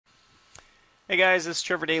Hey guys, this is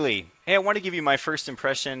Trevor Dayley. Hey, I want to give you my first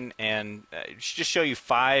impression and just show you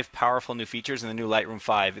 5 powerful new features in the new Lightroom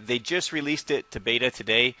 5. They just released it to beta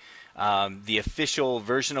today. The official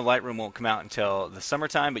version of Lightroom won't come out until the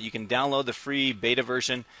summertime, but you can download the free beta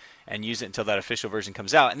version and use it until that official version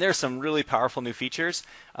comes out. And there are some really powerful new features,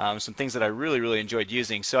 some things that I really enjoyed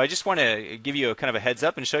using. So I just want to give you a kind of a heads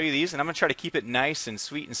up and show you these, and I'm going to try to keep it nice and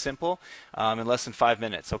sweet and simple in less than 5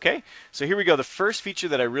 minutes. Okay? So here we go. The first feature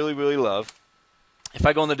that I really love. If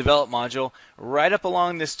I go in the Develop module, right up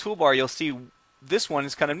along this toolbar, you'll see this one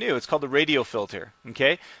is kind of new. It's called the Radial Filter.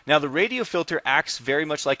 Okay. Now the Radial Filter acts very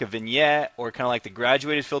much like a vignette, or kind of like the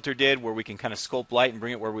graduated filter did, where we can kind of sculpt light and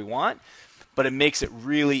bring it where we want. But it makes it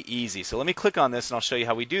really easy. So let me click on this, and I'll show you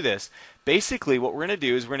how we do this. Basically, what we're going to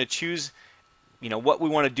do is we're going to choose, what we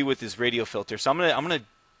want to do with this Radial Filter. So I'm going to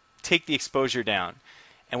take the exposure down,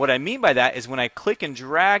 and what I mean by that is when I click and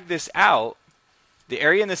drag this out, the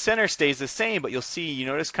area in the center stays the same, but you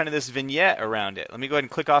notice kind of this vignette around it. Let me go ahead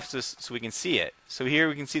and click off this so we can see it. So here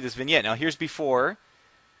we can see this vignette. Now here's before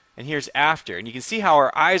and here's after. And you can see how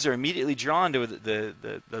our eyes are immediately drawn to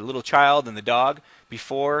the little child and the dog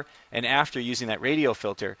before and after using that Radial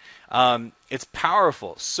Filter. It's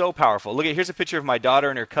powerful, so powerful. Look, here's a picture of my daughter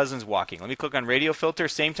and her cousins walking. Let me click on Radial Filter,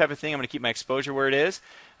 same type of thing. I'm going to keep my exposure where it is,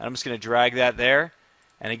 and I'm just going to drag that there.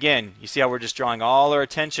 And again, you see how we're just drawing all our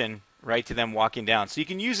attention right to them walking down. So you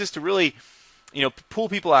can use this to really, pull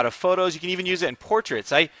people out of photos. You can even use it in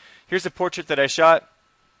portraits. Here's a portrait that I shot.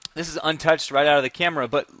 This is untouched right out of the camera,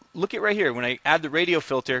 but look at right here. When I add the Radial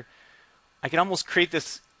Filter, I can almost create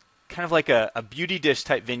this kind of like a beauty dish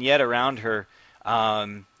type vignette around her,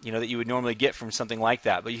 that you would normally get from something like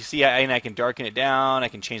that. But you see, I can darken it down. I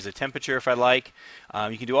can change the temperature if I like.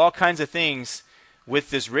 You can do all kinds of things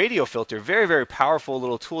with this Radial Filter. Very powerful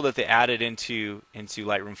little tool that they added into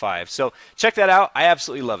Lightroom 5. So check that out. I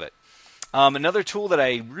absolutely love it. Another tool that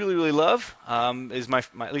I really love is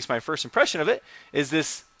at least my first impression of it is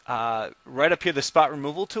this right up here, the spot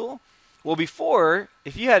removal tool. Well, before,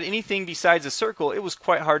 if you had anything besides a circle, it was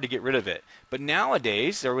quite hard to get rid of it. But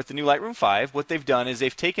nowadays, or with the new Lightroom 5, what they've done is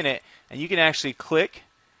they've taken it and you can actually click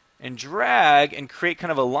and drag and create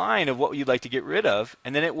kind of a line of what you'd like to get rid of,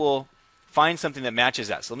 and then it will find something that matches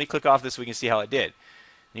that. So let me click off this so we can see how it did.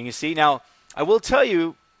 And you can see now, I will tell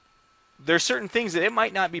you, there are certain things that it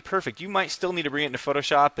might not be perfect. You might still need to bring it into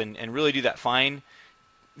Photoshop and really do that fine,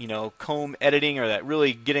 comb editing, or that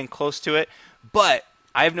really getting close to it. But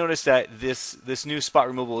I've noticed that this new spot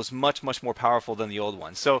removal is much more powerful than the old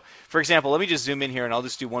one. So for example, let me just zoom in here and I'll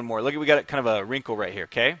just do one more. Look, we got kind of a wrinkle right here,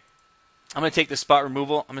 okay? I'm going to take the spot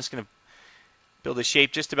removal. I'm just going to build a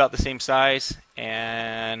shape just about the same size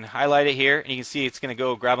and highlight it here, and you can see it's going to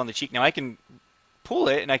go grab on the cheek. Now I can pull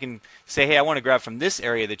it and I can say, hey, I want to grab from this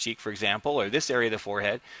area of the cheek, for example, or this area of the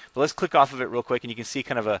forehead. But let's click off of it real quick, and you can see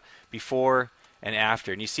kind of a before and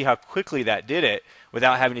after, and you see how quickly that did it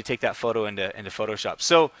without having to take that photo into Photoshop.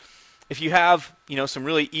 So if you have some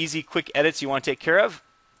really easy quick edits you want to take care of,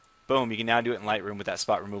 boom, you can now do it in Lightroom with that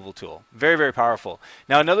spot removal tool. Very powerful.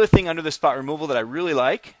 Now another thing under the spot removal that I really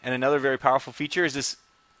like, and another very powerful feature, is this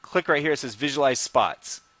click right here. It says visualize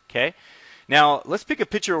spots. Okay. Now let's pick a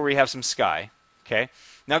picture where we have some sky. Okay.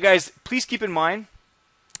 Now guys, please keep in mind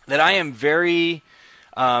that I am very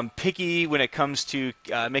picky when it comes to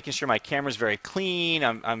making sure my camera is very clean.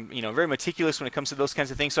 I'm very meticulous when it comes to those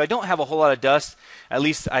kinds of things. So I don't have a whole lot of dust. At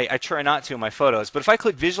least I try not to in my photos. But if I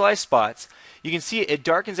click visualize spots, you can see it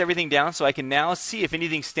darkens everything down, so I can now see if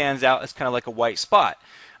anything stands out as kind of like a white spot.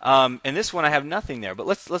 And this one I have nothing there. But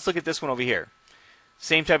let's look at this one over here.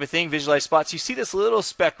 Same type of thing, visualize spots. You see this little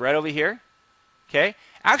speck right over here? Okay.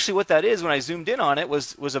 Actually, what that is, when I zoomed in on it,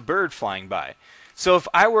 was a bird flying by. So if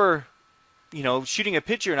I were shooting a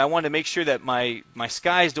picture and I wanted to make sure that my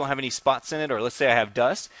skies don't have any spots in it, or let's say I have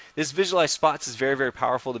dust, this visualize spots is very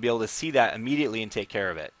powerful to be able to see that immediately and take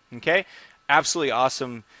care of it. Okay? Absolutely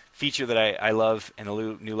awesome feature that I love in the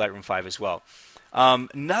new Lightroom 5 as well.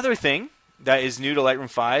 Another thing that is new to Lightroom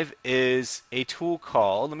 5 is a tool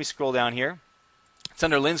called, let me scroll down here. It's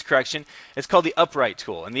under lens correction. It's called the upright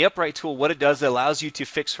tool. And the upright tool, what it does, it allows you to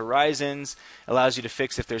fix horizons, allows you to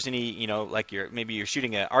fix if there's any, like maybe you're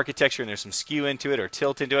shooting an architecture and there's some skew into it or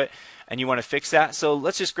tilt into it, and you want to fix that. So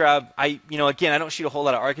let's just grab, again, I don't shoot a whole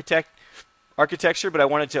lot of architecture, but I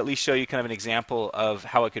wanted to at least show you kind of an example of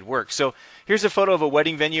how it could work. So here's a photo of a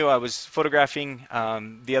wedding venue I was photographing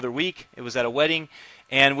the other week. It was at a wedding.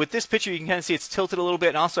 And with this picture, you can kind of see it's tilted a little bit,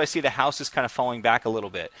 and also I see the house is kind of falling back a little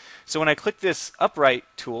bit. So when I click this upright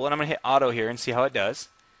tool, and I'm going to hit auto here and see how it does.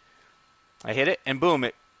 I hit it, and boom,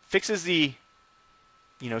 it fixes the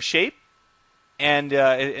shape and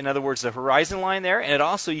in other words, the horizon line there, and it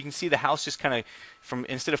also, you can see the house just kind of, from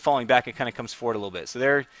instead of falling back, it kind of comes forward a little bit. So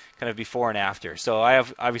they're kind of before and after. So I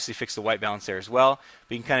have obviously fixed the white balance there as well,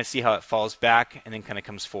 but you can kind of see how it falls back and then kind of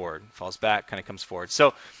comes forward, falls back, kind of comes forward.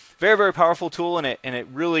 So very, very powerful tool, and it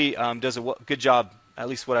really does a good job, at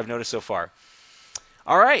least what I've noticed so far.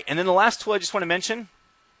 All right, and then the last tool I just want to mention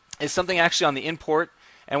is something actually on the import.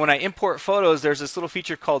 And when I import photos, there's this little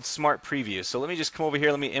feature called Smart Preview. So let me just come over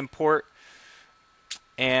here, let me import,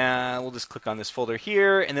 and we'll just click on this folder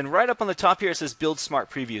here, and then right up on the top here it says Build Smart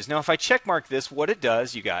Previews. Now if I check mark this, what it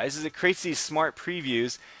does, you guys, is it creates these smart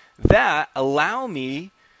previews that allow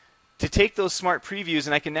me to take those smart previews,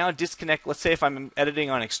 and I can now disconnect. Let's say if I'm editing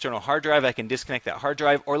on an external hard drive, I can disconnect that hard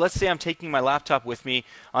drive. Or let's say I'm taking my laptop with me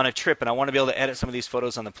on a trip and I want to be able to edit some of these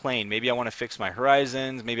photos on the plane. Maybe I want to fix my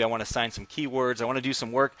horizons. Maybe I want to assign some keywords. I want to do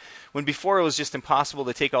some work. When before it was just impossible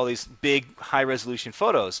to take all these big high-resolution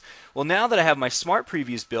photos. Well, now that I have my smart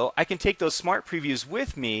previews built, I can take those smart previews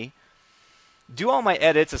with me, do all my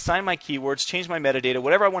edits, assign my keywords, change my metadata,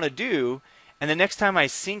 whatever I want to do. And the next time I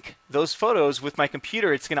sync those photos with my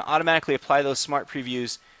computer, it's going to automatically apply those smart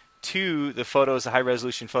previews to the photos, the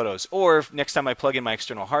high-resolution photos. Or next time I plug in my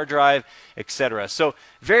external hard drive, etc. So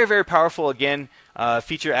very, very powerful, again,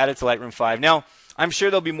 feature added to Lightroom 5. Now, I'm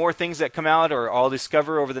sure there'll be more things that come out or I'll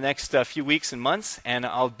discover over the next few weeks and months, and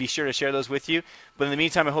I'll be sure to share those with you. But in the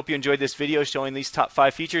meantime, I hope you enjoyed this video showing these top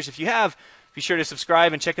 5 features. If you have, be sure to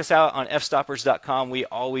subscribe and check us out on fstoppers.com. We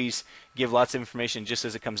always give lots of information just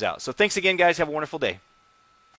as it comes out. So thanks again, guys. Have a wonderful day.